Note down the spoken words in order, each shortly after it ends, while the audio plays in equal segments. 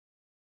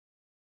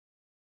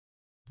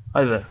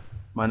Hi there,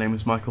 my name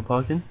is Michael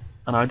Parkin,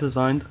 and I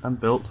designed and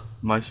built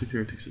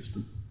mySecurity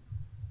System.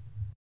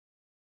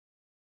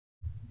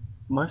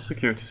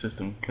 mySecurity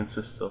System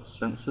consists of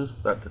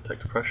sensors that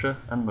detect pressure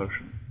and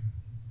motion.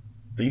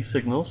 These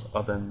signals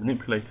are then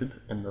manipulated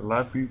in the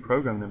LabVIEW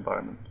programming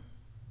environment.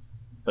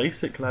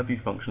 Basic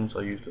LabVIEW functions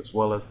are used as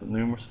well as the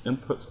numerous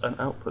inputs and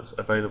outputs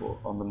available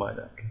on the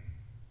myDAQ.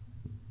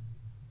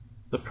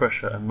 The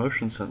pressure and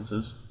motion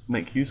sensors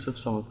make use of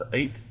some of the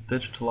 8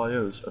 digital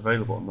I/Os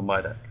available on the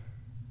myDAQ.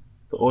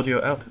 The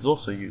audio out is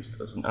also used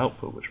as an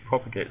output which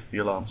propagates the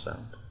alarm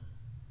sound.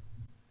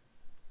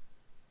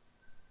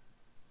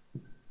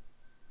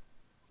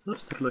 So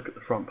let's take a look at the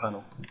front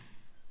panel.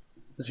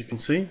 As you can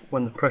see,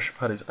 when the pressure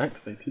pad is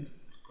activated,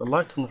 the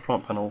light on the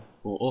front panel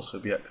will also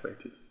be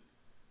activated.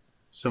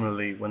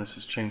 Similarly, when this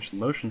is changed to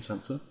the motion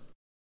sensor,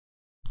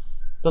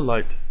 the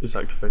light is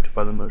activated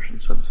by the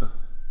motion sensor.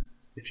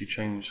 If you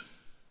change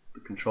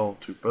the control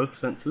to both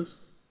sensors,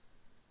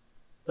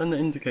 then the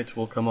indicator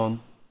will come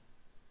on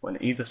when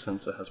either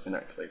sensor has been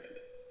activated.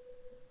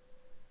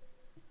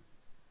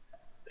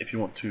 If you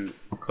want to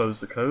close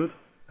the code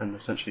and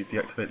essentially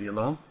deactivate the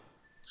alarm,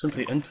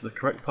 simply enter the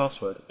correct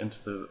password into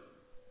the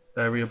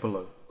area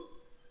below.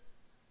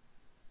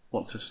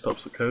 Once this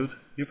stops the code,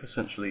 you've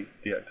essentially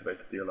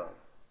deactivated the alarm.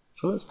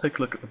 So let's take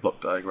a look at the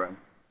block diagram.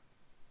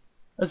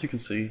 As you can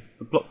see,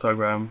 the block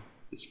diagram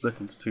is split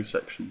into 2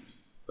 sections,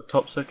 the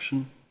top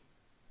section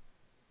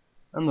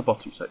and the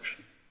bottom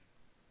section.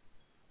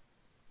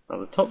 Now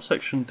the top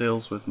section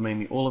deals with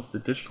mainly all of the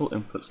digital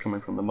inputs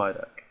coming from the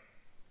myDAQ.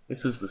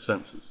 This is the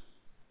sensors.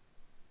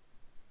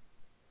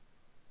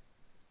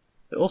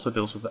 It also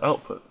deals with the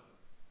output,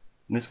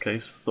 in this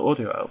case the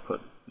audio output,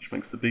 which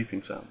makes the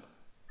beeping sound.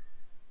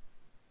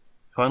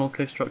 Final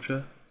case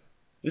structure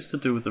is to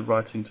do with the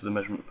writing to the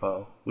measurement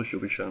file, which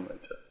will be shown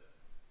later.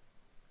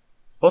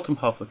 Bottom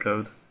half of the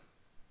code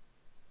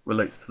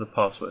relates to the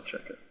password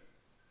checker.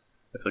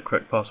 If the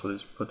correct password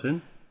is put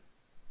in,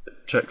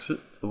 it checks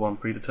it to the one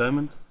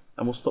predetermined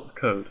and will stop the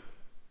code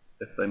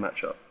if they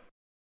match up.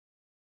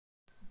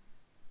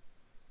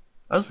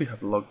 As we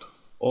have logged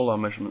all our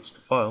measurements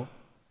to file,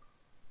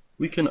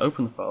 we can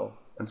open the file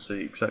and see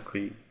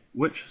exactly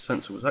which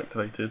sensor was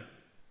activated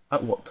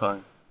at what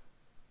time.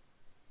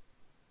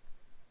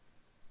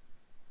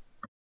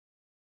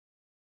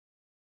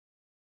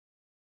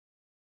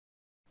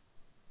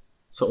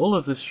 So all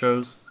of this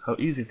shows how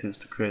easy it is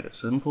to create a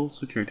simple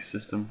security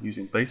system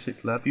using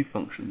basic LabVIEW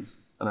functions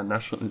and a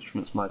National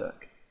Instruments myDAQ.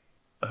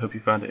 I hope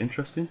you found it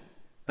interesting.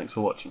 Thanks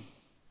for watching.